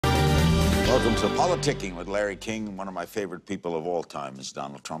Welcome to Politicking with Larry King. One of my favorite people of all time is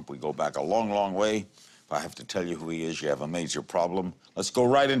Donald Trump. We go back a long, long way. If I have to tell you who he is, you have a major problem. Let's go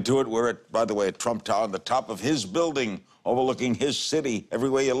right into it. We're at, by the way, at Trump Tower, on the top of his building, overlooking his city.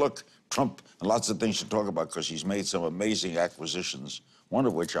 Everywhere you look, Trump, and lots of things to talk about because he's made some amazing acquisitions, one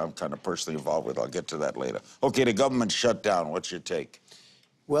of which I'm kind of personally involved with. I'll get to that later. Okay, the government shut down. What's your take?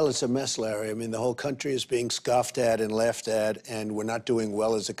 Well, it's a mess, Larry. I mean, the whole country is being scoffed at and laughed at, and we're not doing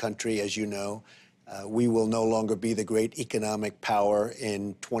well as a country, as you know. We will no longer be the great economic power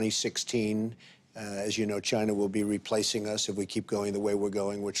in 2016. As you know, China will be replacing us if we keep going the way we're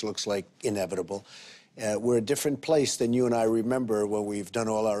going, which looks like inevitable. We're a different place than you and I remember when we've done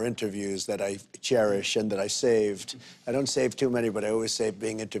all our interviews that I cherish and that I saved. I don't save too many, but I always save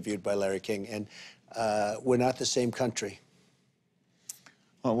being interviewed by Larry King. And we're not the same country.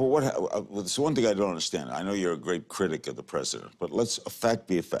 Oh, well, there's one thing I don't understand. I know you're a great critic of the president, but let's a fact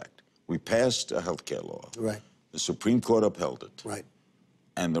be a fact. We passed a health care law. Right. The Supreme Court upheld it. Right.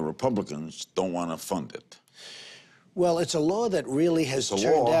 And the Republicans don't want to fund it. Well, it's a law that really has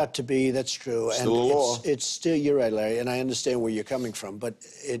turned out to be, that's true. Still a law. It's still, you're right, Larry, and I understand where you're coming from, but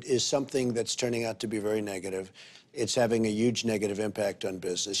it is something that's turning out to be very negative. It's having a huge negative impact on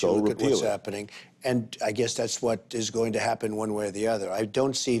business. So you look at what's repeal it. happening, and I guess that's what is going to happen one way or the other. I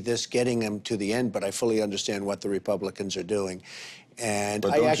don't see this getting them to the end, but I fully understand what the Republicans are doing. And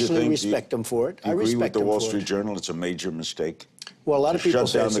I actually respect them for it. Do you agree with the Wall Street Journal? It's a major mistake. Well, a lot of people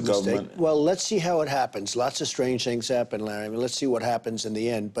say it's a mistake. Government. Well, let's see how it happens. Lots of strange things happen, Larry. I mean, let's see what happens in the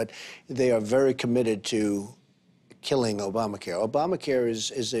end. But they are very committed to killing Obamacare. Obamacare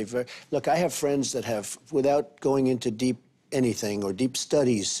is a very... Look, I have friends that have, without going into deep anything or deep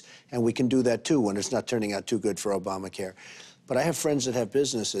studies, and we can do that too when it's not turning out too good for Obamacare. But I have friends that have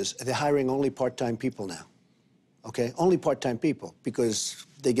businesses. They're hiring only part-time people now. Okay? Only part-time people, because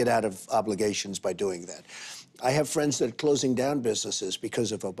they get out of obligations by doing that. I have friends that are closing down businesses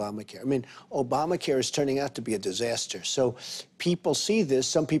because of Obamacare. I mean, Obamacare is turning out to be a disaster. So people see this.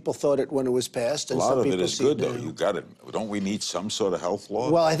 Some people thought it when it was passed, and some people see it. A lot of it is good, though. You got it. Don't we need some sort of health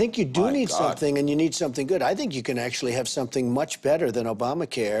law? Well, I think you do need something, and you need something good. I think you can actually have something much better than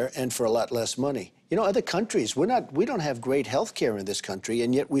Obamacare and for a lot less money. You know, other countries, we don't have great health care in this country,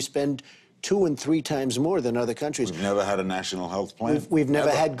 and yet we spend 2 and 3 times more than other countries. We've never had a national health plan. We've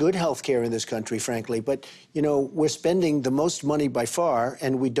never had good health care in this country, frankly. But, you know, we're spending the most money by far,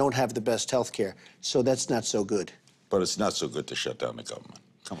 and we don't have the best health care. So that's not so good. But it's not so good to shut down the government.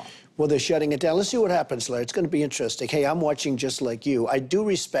 Come on. Well, they're shutting it down. Let's see what happens, Larry. It's going to be interesting. Hey, I'm watching just like you. I do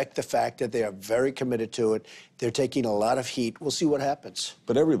respect the fact that they are very committed to it. They're taking a lot of heat. We'll see what happens.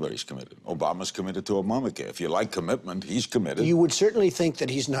 But everybody's committed. Obama's committed to Obamacare. If you like commitment, he's committed. You would certainly think that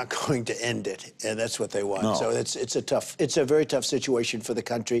he's not going to end it, and that's what they want. No. So it's a very tough situation for the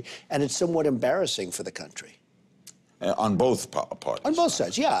country, and it's somewhat embarrassing for the country. On both parties. On both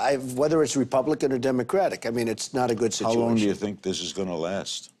sides, yeah. Whether it's Republican or Democratic, I mean, it's not a good situation. How long do you think this is going to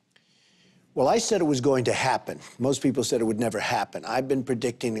last? Well, I said it was going to happen. Most people said it would never happen. I've been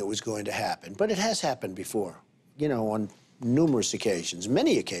predicting it was going to happen. But it has happened before, you know, on numerous occasions.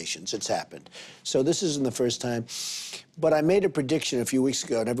 Many occasions it's happened. So this isn't the first time. But I made a prediction a few weeks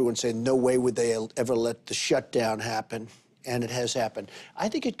ago, and everyone said, no way would they ever let the shutdown happen. And it has happened. I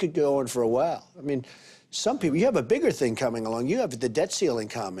think it could go on for a while. I mean, some people, you have a bigger thing coming along. You have the debt ceiling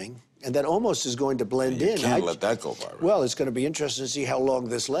coming. And that almost is going to blend in. You can't let that go by, right? Well, it's going to be interesting to see how long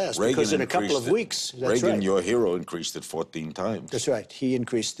this lasts. Because in a couple of weeks, that's Reagan, right. your hero, increased it 14 times. That's right. He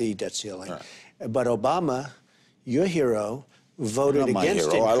increased the debt ceiling. Right. But Obama, your hero, voted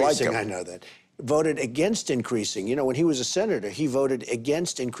against increasing. I like him. I know that. Voted against increasing. You know, when he was a senator, he voted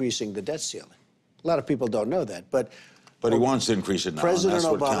against increasing the debt ceiling. A lot of people don't know that. But he wants to increase it now. President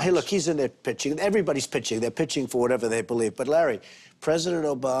and that's Obama, hey, look, he's in there pitching. Everybody's pitching. They're pitching for whatever they believe. But, Larry, President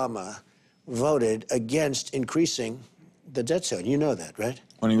Obama voted against increasing the debt ceiling. You know that, right?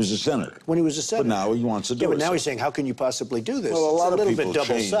 When he was a senator. When he was a senator. But now he wants to do it. Yeah, but now he's saying, how can you possibly do this? Well, a lot of people bit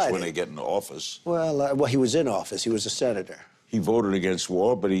change when they get into office. Well, he was in office. He was a senator. He voted against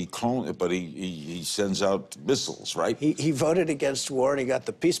war, but he sends out missiles, right? He voted against war, and he got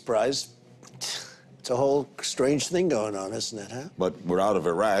the Peace Prize. It's a whole strange thing going on, isn't it, huh? But we're out of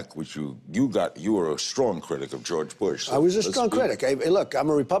Iraq, which you were a strong critic of George Bush. So I was a strong critic. Look, I'm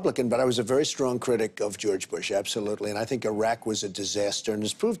a Republican, but I was a very strong critic of George Bush, absolutely. And I think Iraq was a disaster, and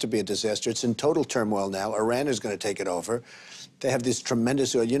it's proved to be a disaster. It's in total turmoil now. Iran is going to take it over. They have this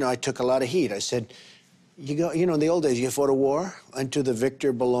tremendous, you know, I took a lot of heat. I said, you know, in the old days, you fought a war, and to the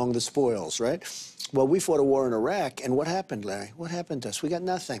victor belong the spoils, right? Well, we fought a war in Iraq, and what happened, Larry? What happened to us? We got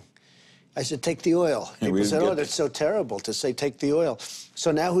nothing. I said, take the oil. Yeah, People said, oh, that's so terrible to say take the oil.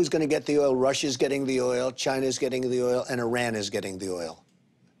 So now who's going to get the oil? Russia's getting the oil, China's getting the oil, and Iran is getting the oil.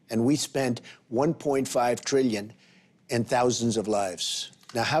 And we spent $1.5 trillion and thousands of lives.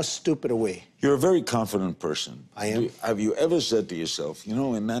 Now, how stupid are we? You're a very confident person. I am. Have you ever said to yourself, you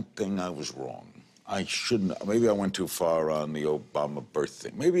know, in that thing I was wrong. I shouldn't, maybe I went too far on the Obama birth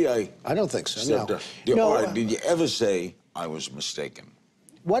thing. Maybe I don't think so, said, no. Did you ever say I was mistaken?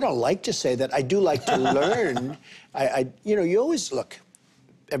 Well, I don't like to say that. I do like to learn. You know, you always, look,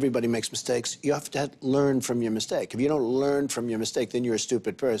 everybody makes mistakes. You have to learn from your mistake. If you don't learn from your mistake, then you're a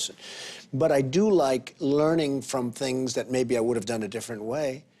stupid person. But I do like learning from things that maybe I would have done a different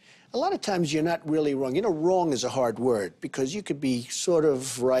way. A lot of times you're not really wrong. You know, wrong is a hard word because you could be sort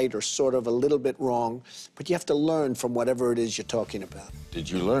of right or sort of a little bit wrong, but you have to learn from whatever it is you're talking about. Did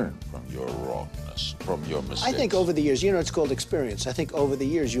you learn from your wrongness, from your mistakes? I think over the years, you know, it's called experience. I think over the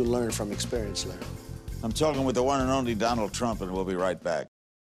years you learn from experience, Larry. I'm talking with the one and only Donald Trump, and we'll be right back.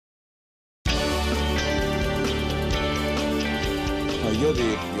 Now, you're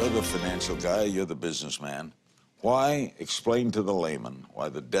the financial guy, you're the businessman. Why, explain to the layman why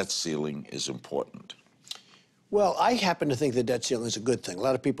the debt ceiling is important. Well, I happen to think the debt ceiling is a good thing. A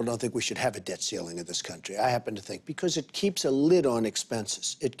lot of people don't think we should have a debt ceiling in this country. I happen to think because it keeps a lid on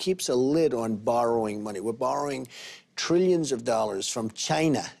expenses. It keeps a lid on borrowing money. We're borrowing trillions of dollars from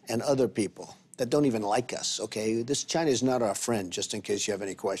China and other people that don't even like us, okay? This China is not our friend, just in case you have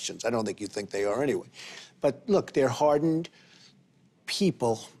any questions. I don't think you think they are anyway. But look, they're hardened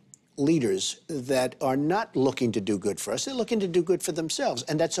people, leaders that are not looking to do good for us. They're looking to do good for themselves,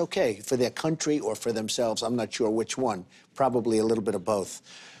 and that's okay, for their country or for themselves. I'm not sure which one, probably a little bit of both.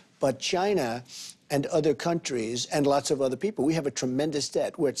 But China and other countries and lots of other people, we have a tremendous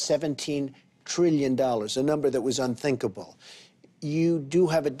debt. We're at $17 trillion, a number that was unthinkable. You do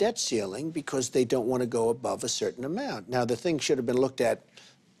have a debt ceiling because they don't want to go above a certain amount. Now, the thing should have been looked at,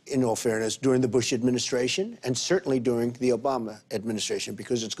 in all fairness, during the Bush administration and certainly during the Obama administration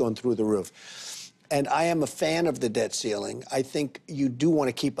because it's gone through the roof. And I am a fan of the debt ceiling. I think you do want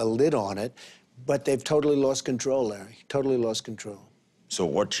to keep a lid on it, but they've totally lost control, Larry, totally lost control. So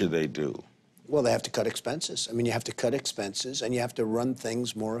what should they do? Well, they have to cut expenses. I mean, you have to cut expenses and you have to run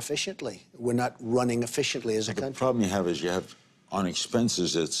things more efficiently. We're not running efficiently as a country. The problem you have is you have, on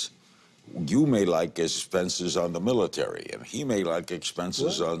expenses, you may like expenses on the military, and he may like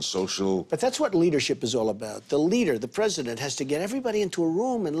expenses on social... But that's what leadership is all about. The leader, the president, has to get everybody into a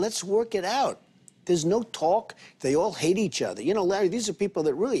room and let's work it out. There's no talk. They all hate each other. You know, Larry, these are people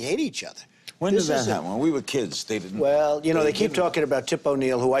that really hate each other. When did that happen? When we were kids, they didn't... Well, you know, they keep talking about Tip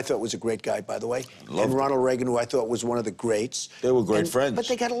O'Neill, who I thought was a great guy, by the way, and Ronald Reagan, who I thought was one of the greats. They were great friends. But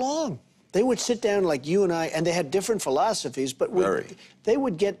they got along. They would sit down like you and I, and they had different philosophies, but they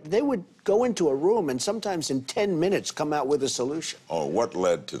would go into a room and sometimes in 10 minutes come out with a solution. Oh, what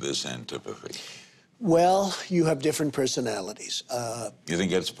led to this antipathy? Well, you have different personalities. You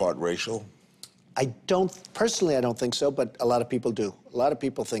think it's part racial? Personally, I don't think so, but a lot of people do. A lot of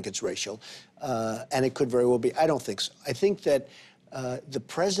people think it's racial, and it could very well be. I don't think so. I think that the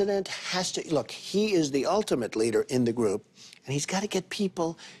president has to, look, he is the ultimate leader in the group, and he's got to get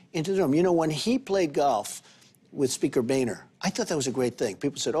people into the room. You know, when he played golf with Speaker Boehner, I thought that was a great thing.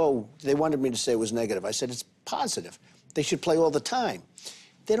 People said, oh, they wanted me to say it was negative. I said, it's positive. They should play all the time.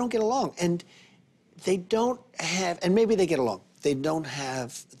 They don't get along, and they don't have, and maybe they get along. They don't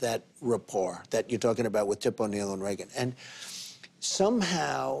have that rapport that you're talking about with Tip O'Neill and Reagan. And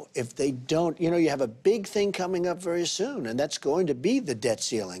somehow, if they don't, you know, you have a big thing coming up very soon, and that's going to be the debt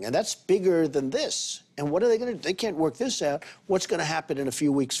ceiling, and that's bigger than this. And what are they going to do? They can't work this out. What's going to happen in a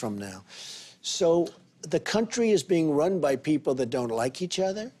few weeks from now? So the country is being run by people that don't like each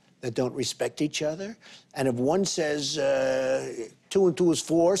other, that don't respect each other. And if one says 2 and 2 is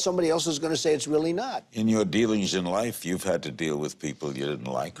 4, somebody else is going to say it's really not. In your dealings in life, you've had to deal with people you didn't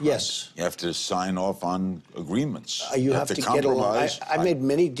like, right? Yes. You have to sign off on agreements. You have to get along. I made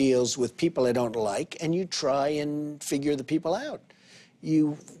many deals with people I don't like, and you try and figure the people out.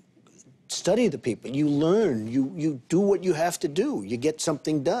 You study the people. You learn. You do what you have to do. You get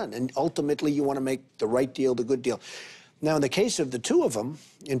something done, and ultimately you want to make the right deal, the good deal. Now, in the case of the two of them,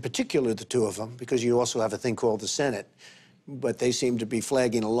 in particular the two of them, because you also have a thing called the Senate, but they seem to be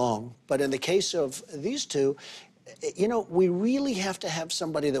flagging along. But in the case of these two, you know, we really have to have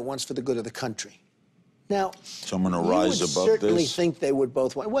somebody that wants for the good of the country. Now, someone to rise above this? You would certainly think they would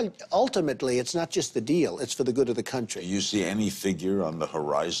both want. Well, ultimately, it's not just the deal. It's for the good of the country. Do you see any figure on the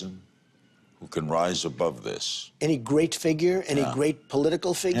horizon who can rise above this? Any great figure? Any great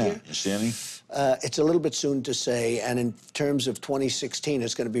political figure? Yeah. You see any? It's a little bit soon to say, and in terms of 2016,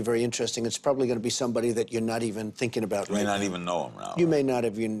 it's going to be very interesting. It's probably going to be somebody that you're not even thinking about You may right not now. even know him now. You right? may not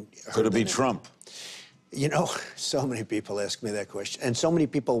have even heard Could it the be name. Trump? You know, so many people ask me that question, and so many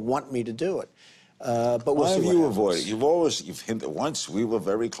people want me to do it. But we'll Why see have what you happens. avoided? You've hinted once. We were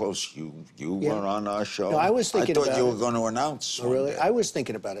very close. You Yeah. were on our show. No, I was thinking I thought about you were it. going to announce. Oh, one really? day. I was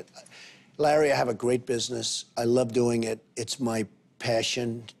thinking about it. Larry, I have a great business. I love doing it. It's my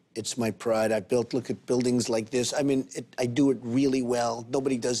passion. It's my pride. Look at buildings like this. I mean, I do it really well.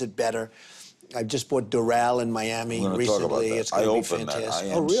 Nobody does it better. I just bought Doral in Miami We're going to recently. talk about that. It's going to be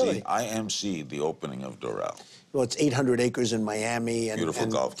fantastic. Oh, really? I emceed the opening of Doral. Well, it's 800 acres in Miami and, Beautiful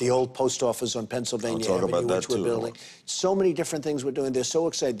and golf the course. old post office on Pennsylvania I'll talk Avenue, about that which we're too, building. So many different things we're doing. They're so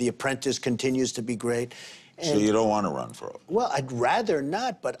excited. The Apprentice continues to be great. So you don't want to run for it? Well, I'd rather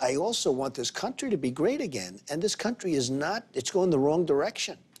not, but I also want this country to be great again. And this country is not, it's going the wrong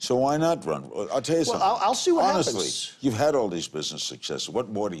direction. So why not run? I'll tell you something. I'll see what Honestly, happens. You've had all these business successes. What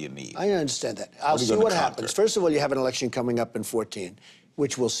more do you need? I understand that. I'll are you see gonna what conquer? happens. First of all, you have an election coming up in 2014,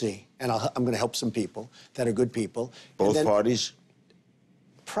 which we'll see. And I'm going to help some people that are good people. Both parties?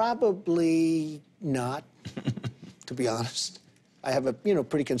 Probably not, to be honest. I have a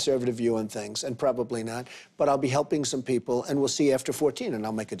pretty conservative view on things, and probably not. But I'll be helping some people, and we'll see after 2014, and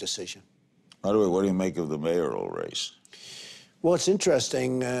I'll make a decision. By the way, what do you make of the mayoral race? Well, it's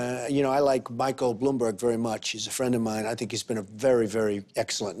interesting. I like Michael Bloomberg very much. He's a friend of mine. I think he's been a very, very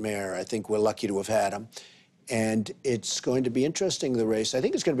excellent mayor. I think we're lucky to have had him. And it's going to be interesting, the race. I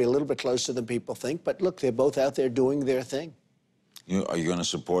think it's going to be a little bit closer than people think. But look, they're both out there doing their thing. Are you going to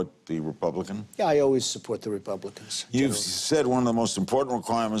support the Republican? Yeah, I always support the Republicans. You've said one of the most important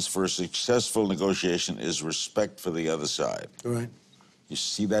requirements for a successful negotiation is respect for the other side. Right. You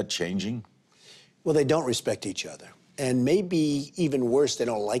see that changing? Well, they don't respect each other. And maybe even worse, they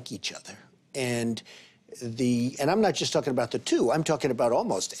don't like each other. And I'm not just talking about the two. I'm talking about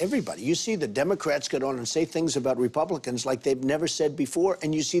almost everybody. You see the Democrats get on and say things about Republicans like they've never said before.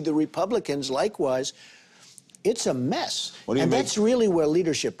 And you see the Republicans, likewise. It's a mess. And that's really where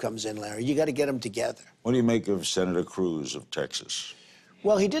leadership comes in, Larry. You got to get them together. What do you make of Senator Cruz of Texas?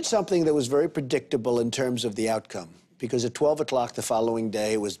 Well, he did something that was very predictable in terms of the outcome. Because at 12 o'clock the following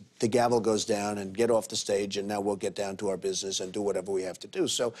day, the gavel goes down and get off the stage, and now we'll get down to our business and do whatever we have to do.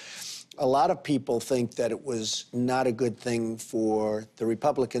 So a lot of people think that it was not a good thing for the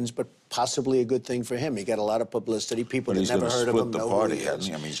Republicans, but possibly a good thing for him. He got a lot of publicity. People that never heard of him know who he is. He's going to split the party, hasn't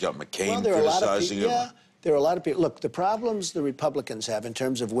he? I mean, he's got McCain Well, there are criticizing him. Yeah, there are a lot of people. Look, the problems the Republicans have in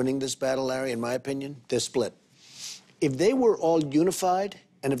terms of winning this battle, Larry, in my opinion, they're split. If they were all unified,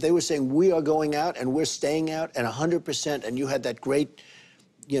 and if they were saying, we are going out and we're staying out and 100%, and you had that great,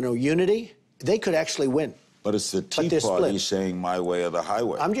 unity, they could actually win. But it's the Tea Party saying my way or the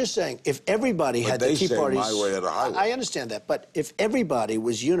highway. I'm just saying, if everybody had the Tea Party... my way or the highway. I understand that, but if everybody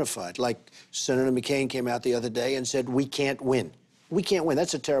was unified, like Senator McCain came out the other day and said, we can't win. We can't win.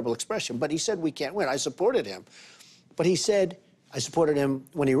 That's a terrible expression, but he said we can't win. I supported him. But he said, I supported him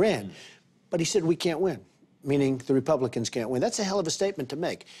when he ran, but he said we can't win. Meaning the Republicans can't win. That's a hell of a statement to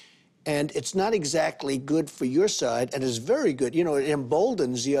make. And it's not exactly good for your side, and it's very good. It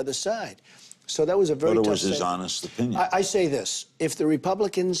emboldens the other side. So that was a very tough But it was his statement. honest opinion. I say this. If the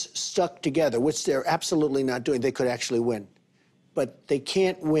Republicans stuck together, which they're absolutely not doing, they could actually win. But they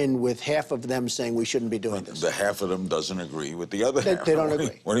can't win with half of them saying we shouldn't be doing this. The half of them doesn't agree with the other half. They don't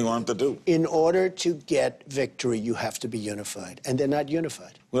agree. What do you want them to do? In order to get victory, you have to be unified. And they're not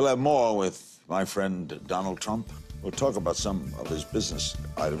unified. We'll have more with my friend Donald Trump. We'll talk about some of his business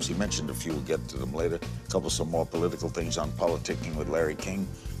items. He mentioned a few. We'll get to them later. Some more political things on Politicking with Larry King.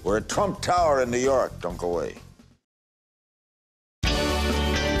 We're at Trump Tower in New York. Don't go away.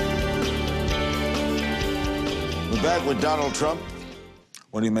 We're back with Donald Trump.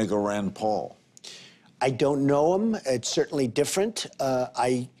 What do you make of Rand Paul? I don't know him. It's certainly different.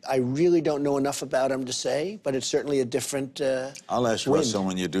 I really don't know enough about him to say, but it's certainly a different I'll ask you about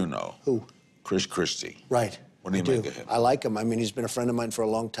someone you do know. Who? Chris Christie. Right. What do you make of him? I like him. I mean, he's been a friend of mine for a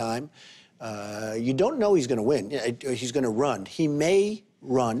long time. You don't know he's going to win. He's going to run. He may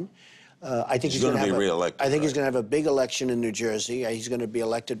run. I think he's going to be reelected. I think he's going to have a big election in New Jersey. He's going to be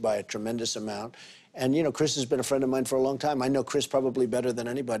elected by a tremendous amount. And, Chris has been a friend of mine for a long time. I know Chris probably better than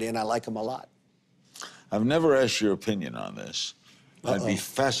anybody, and I like him a lot. I've never asked your opinion on this. I'd be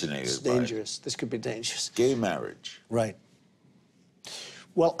fascinated It's by dangerous. This could be dangerous. Gay marriage. Right.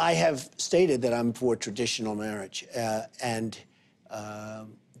 Well, I have stated that I'm for traditional marriage, and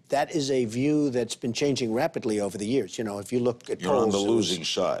that is a view that's been changing rapidly over the years. You know, if you look at You're polls, on the losing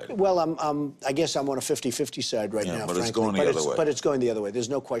side. Well, I guess I'm on a 50-50 side right now, but frankly. it's going the other way. But it's going the other way. There's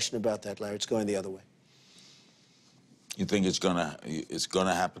no question about that, Larry. It's going the other way. You think it's gonna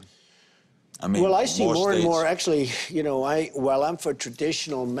happen? I mean, well, I see more and more. states. Actually, you know, while I'm for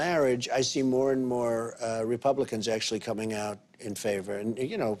traditional marriage, I see more and more Republicans actually coming out in favor. And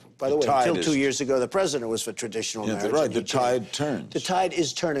you know, by the way, until 2 years ago, the president was for traditional marriage. Right. The tide turns. The tide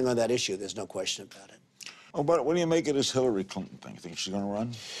is turning on that issue. There's no question about it. Oh, but what do you make of this Hillary Clinton thing? You think she's going to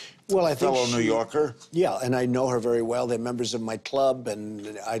run? Well, I think fellow New Yorker. Yeah, and I know her very well. They're members of my club,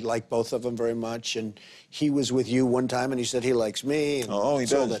 and I like both of them very much. And he was with you one time, and he said he likes me. And he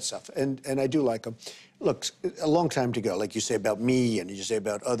does. all that stuff. And I do like him. Look, a long time to go, like you say about me and you say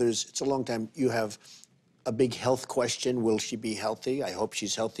about others. It's a long time. You have a big health question. Will she be healthy? I hope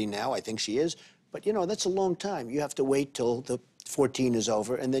she's healthy now. I think she is. But, you know, that's a long time. You have to wait till the 14 is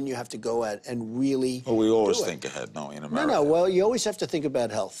over, and then you have to go out and really Well, we always think ahead, don't we, in America? No, well, you always have to think about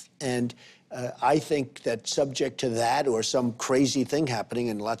health. And I think that subject to that or some crazy thing happening,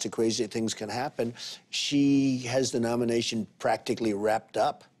 and lots of crazy things can happen, she has the nomination practically wrapped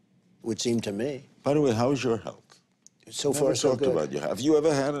up, it would seem to me. By the way, how's your health? So far, so good. About you. Have you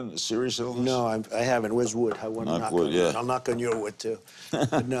ever had a serious illness? No, I haven't. Where's wood? I want to knock wood, on yeah. wood. I'll knock on your wood, too.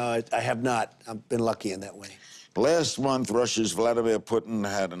 But no, I have not. I've been lucky in that way. Last month, Russia's Vladimir Putin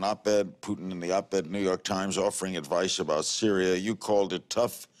had an op-ed, Putin in the op-ed New York Times, offering advice about Syria. You called it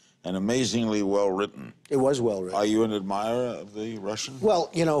tough and amazingly well-written. It was well-written. Are you an admirer of the Russian? Well,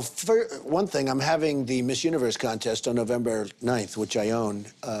 you know, for one thing, I'm having the Miss Universe contest on November 9th, which I own,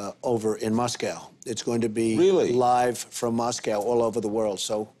 over in Moscow. It's going to be live from Moscow all over the world.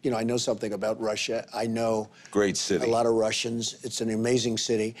 So, you know, I know something about Russia. I know Great city. A lot of Russians. It's an amazing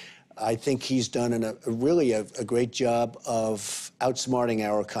city. I think he's done really a great job of outsmarting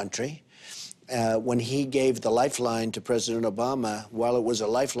our country. When he gave the lifeline to President Obama, while it was a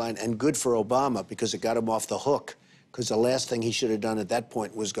lifeline and good for Obama because it got him off the hook, because the last thing he should have done at that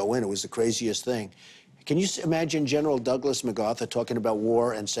point was go in. It was the craziest thing. Can you imagine General Douglas MacArthur talking about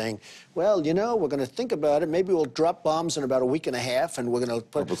war and saying, well, you know, we're going to think about it. Maybe we'll drop bombs in about a week and a half, and we're going to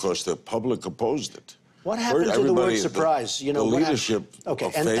put... Well, because the public opposed it. What happened to the word surprise? You know, the leadership.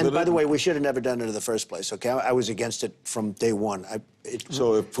 Okay, and by the way, we should have never done it in the first place. Okay, I was against it from day one.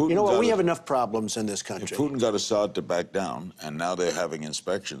 So if Putin, you know what? We have enough problems in this country. If Putin got Assad to back down, and now they're having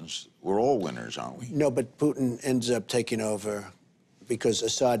inspections, we're all winners, aren't we? No, but Putin ends up taking over because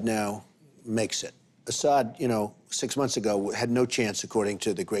Assad now makes it. Assad, you know, 6 months ago had no chance, according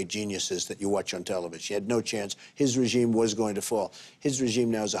to the great geniuses that you watch on television. He had no chance. His regime was going to fall. His regime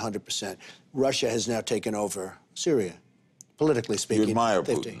now is 100%. Russia has now taken over Syria, politically speaking. You admire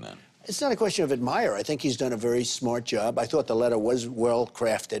Putin, then? It's not a question of admire. I think he's done a very smart job. I thought the letter was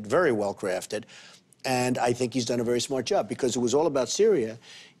well-crafted, very well-crafted. And I think he's done a very smart job because it was all about Syria.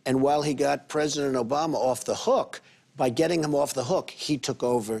 And while he got President Obama off the hook, by getting him off the hook, he took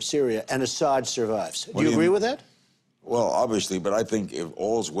over Syria, and Assad survives. Do you agree with that? Well, obviously, but I think if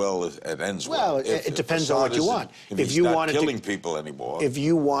all's well, it ends well. Well, it depends on what you want. If you wanted killing people anymore. If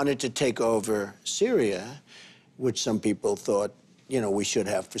you wanted to take over Syria, which some people thought, you know, we should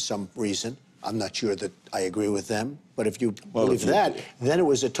have for some reason, I'm not sure that I agree with them. But if you believe that, then it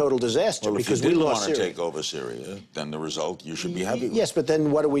was a total disaster because we lost Syria. If you didn't want to take over Syria, then the result you should be happy with. Yes, but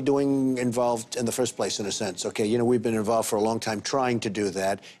then what are we doing involved in the first place, in a sense? Okay, you know, we've been involved for a long time trying to do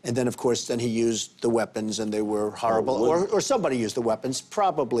that. And then, of course, then he used the weapons and they were horrible. Or somebody used the weapons,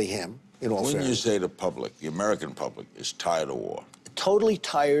 probably him, in all fairness. When you say the public, the American public, is tired of war. Totally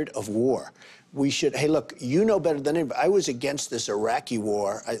tired of war. We should, hey, look, you know better than anybody. I was against this Iraqi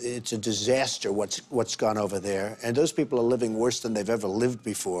war. It's a disaster what's gone over there. And those people are living worse than they've ever lived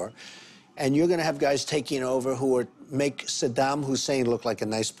before. And you're going to have guys taking over who make Saddam Hussein look like a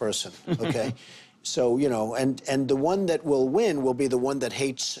nice person, okay? So, you know, and the one that will win will be the one that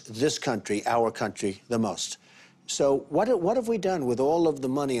hates this country, our country, the most. So what have we done with all of the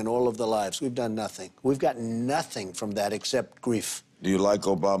money and all of the lives? We've done nothing. We've got nothing from that except grief. Do you like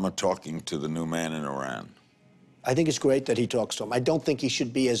Obama talking to the new man in Iran? I think it's great that he talks to him. I don't think he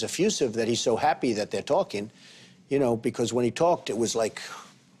should be as effusive that he's so happy that they're talking, you know, because when he talked, it was like,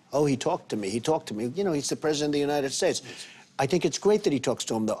 oh, he talked to me, he talked to me. You know, he's the president of the United States. I think it's great that he talks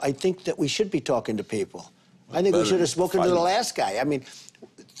to him, though. I think that we should be talking to people. I think we should have spoken to the last guy. I mean,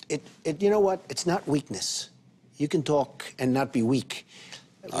 you know what? It's not weakness. You can talk and not be weak.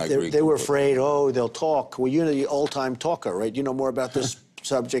 They were afraid, oh, they'll talk. Well, you're the old-time talker, right? You know more about this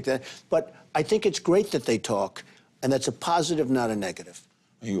subject. But I think it's great that they talk, and that's a positive, not a negative.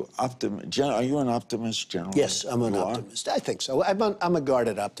 Are you an optimist, generally? Yes, I'm an You are? optimist. I think so. I'm a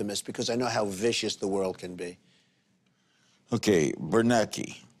guarded optimist because I know how vicious the world can be. Okay,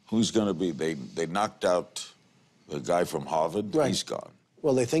 Bernanke, who's going to be? They knocked out the guy from Harvard. Right. He's gone.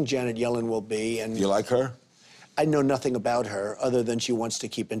 Well, they think Janet Yellen will be, and Do you like her? I know nothing about her other than she wants to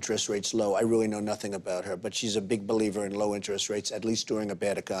keep interest rates low. I really know nothing about her, but she's a big believer in low interest rates, at least during a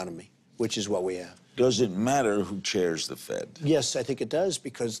bad economy, which is what we have. Does it matter who chairs the Fed? Yes, I think it does,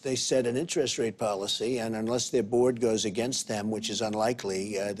 because they set an interest rate policy, and unless their board goes against them, which is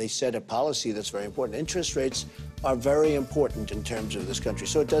unlikely, they set a policy that's very important. Interest rates are very important in terms of this country,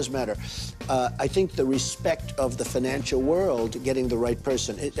 so it does matter. I think the respect of the financial world, getting the right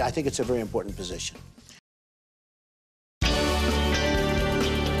person, I think it's a very important position.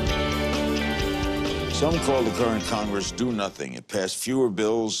 Some call the current Congress do nothing. It passed fewer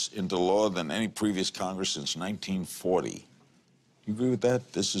bills into law than any previous Congress since 1940. You agree with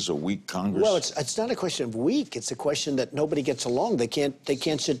that? This is a weak Congress? Well, it's not a question of weak. It's a question that nobody gets along. They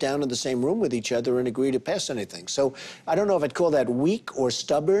can't sit down in the same room with each other and agree to pass anything. So I don't know if I'd call that weak or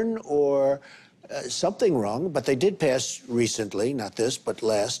stubborn or something wrong, but they did pass recently, not this, but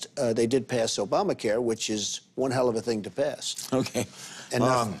last, they did pass Obamacare, which is one hell of a thing to pass. Okay.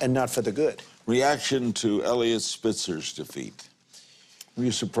 And not for the good. Reaction to Eliot Spitzer's defeat. Were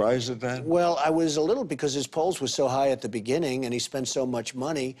you surprised at that? Well, I was a little, because his polls were so high at the beginning and he spent so much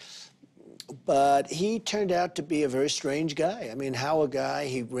money. But he turned out to be a very strange guy. I mean, how a guy,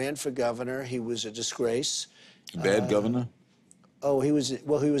 he ran for governor, he was a disgrace. Bad governor? Oh, he was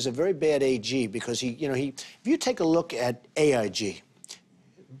a very bad AG, because if you take a look at AIG,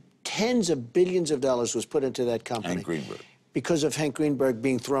 tens of billions of dollars was put into that company. Hank Greenberg. Because of Hank Greenberg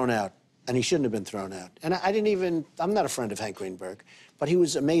being thrown out. And he shouldn't have been thrown out. And I'm not a friend of Hank Greenberg, but he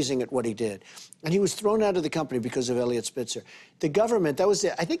was amazing at what he did. And he was thrown out of the company because of Eliot Spitzer. The government, I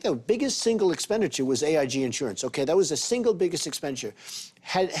think the biggest single expenditure was AIG insurance. Okay, that was the single biggest expenditure.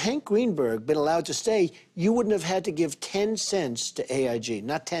 Had Hank Greenberg been allowed to stay, you wouldn't have had to give 10 cents to AIG,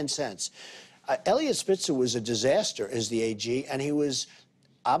 not 10 cents. Eliot Spitzer was a disaster as the AG, and he was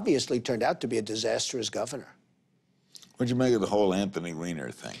obviously turned out to be a disaster as governor. What'd you make of the whole Anthony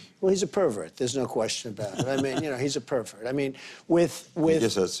Weiner thing? Well, he's a pervert. There's no question about it. I mean, he's a pervert. I mean, I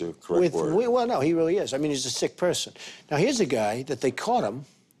guess that's the correct word. Well, no, he really is. I mean, he's a sick person. Now, here's a guy that they caught him,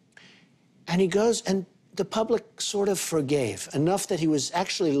 and he goes, and the public sort of forgave enough that he was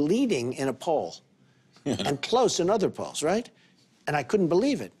actually leading in a poll and close in other polls, right? And I couldn't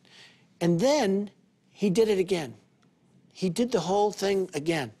believe it. And then he did it again. He did the whole thing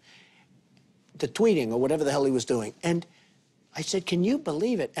again. The tweeting or whatever the hell he was doing. And I said, can you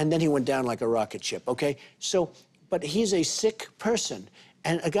believe it? And then he went down like a rocket ship, okay? So, but he's a sick person.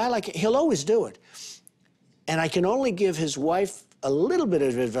 And a guy like, he'll always do it. And I can only give his wife a little bit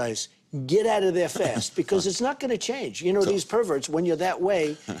of advice. Get out of there fast, because it's not going to change. You know, these perverts, when you're that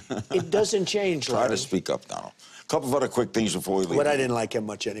way, it doesn't change. Try to speak up, Donald. A couple of other quick things before we leave. But I didn't like him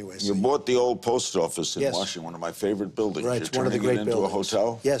much anyway. You bought the old post office in Yes. Washington, one of my favorite buildings. Right, You're it's one of the turning great it into buildings. a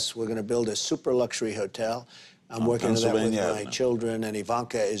hotel? Yes, we're going to build a super luxury hotel. I'm working on that with Pennsylvania my Avenue. children, and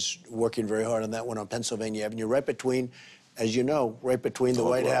Ivanka is working very hard on that one on Pennsylvania Avenue, right between, as you know, right between the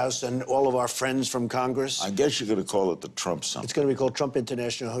White House and all of our friends from Congress. I guess you're going to call it the Trump something. It's going to be called Trump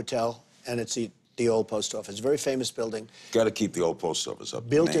International Hotel, and it's the old post office. Very famous building. Got to keep the old post office up.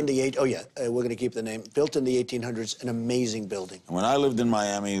 Built in the we're going to keep the name. Built in the 1800s, an amazing building. When I lived in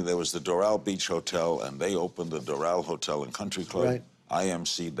Miami, there was the Doral Beach Hotel, and they opened the Doral Hotel and Country Club. Right. I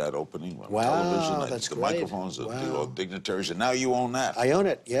emceed that opening on Wow, television. that's the great. microphones, the Wow. dignitaries, and now you own that. I own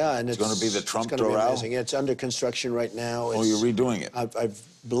it, yeah, and it's gonna be the Trump it's gonna be Doral? amazing. Yeah, it's under construction right now. Oh, you're redoing it. I've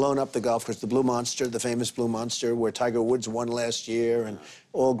blown up the golf course, the Blue Monster, the famous Blue Monster, where Tiger Woods won last year, and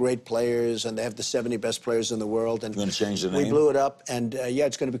all great players, and they have the 70 best players in the world. And You're gonna change the name? We blew it up, and yeah,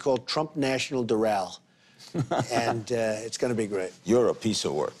 it's going to be called Trump National Doral, and it's going to be great. You're a piece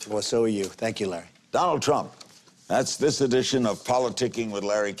of work. Well, so are you. Thank you, Larry. Donald Trump. That's this edition of Politicking with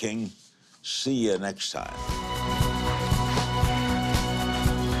Larry King. See you next time.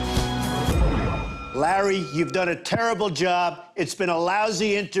 Larry, you've done a terrible job. It's been a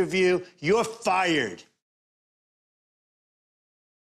lousy interview. You're fired.